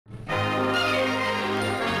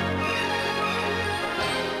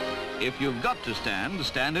If you've got to stand,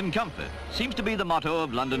 stand in comfort, seems to be the motto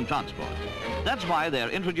of London transport. That's why they're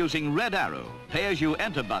introducing Red Arrow,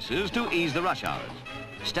 pay-as-you-enter buses to ease the rush hours.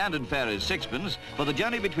 Standard fare is sixpence for the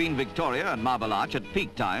journey between Victoria and Marble Arch at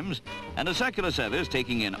peak times, and a circular service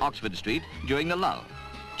taking in Oxford Street during the lull.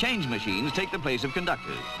 Change machines take the place of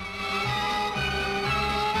conductors.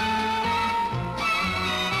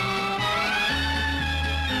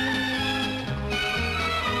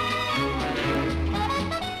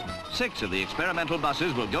 Six of the experimental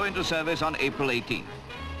buses will go into service on April 18th.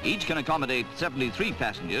 Each can accommodate 73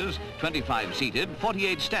 passengers, 25 seated,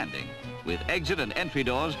 48 standing, with exit and entry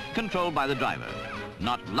doors controlled by the driver.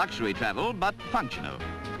 Not luxury travel, but functional.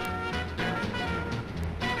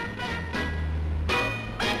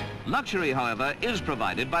 Luxury, however, is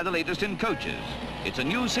provided by the latest in coaches. It's a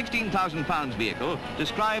new £16,000 vehicle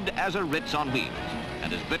described as a Ritz on wheels,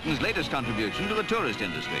 and is Britain's latest contribution to the tourist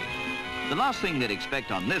industry. The last thing they'd expect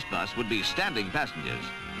on this bus would be standing passengers.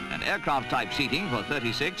 And aircraft-type seating for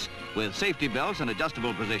 36, with safety belts and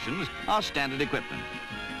adjustable positions, are standard equipment.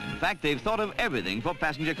 In fact, they've thought of everything for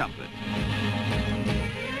passenger comfort.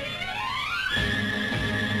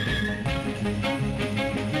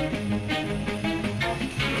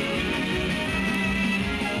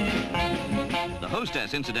 The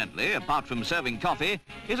hostess, incidentally, apart from serving coffee,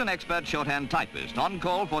 is an expert shorthand typist on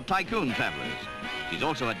call for tycoon travelers. She's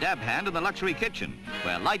also a dab hand in the luxury kitchen,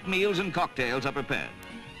 where light meals and cocktails are prepared.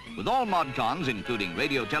 With all mod cons, including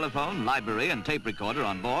radio telephone, library and tape recorder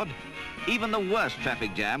on board, even the worst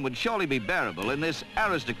traffic jam would surely be bearable in this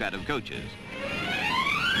aristocrat of coaches.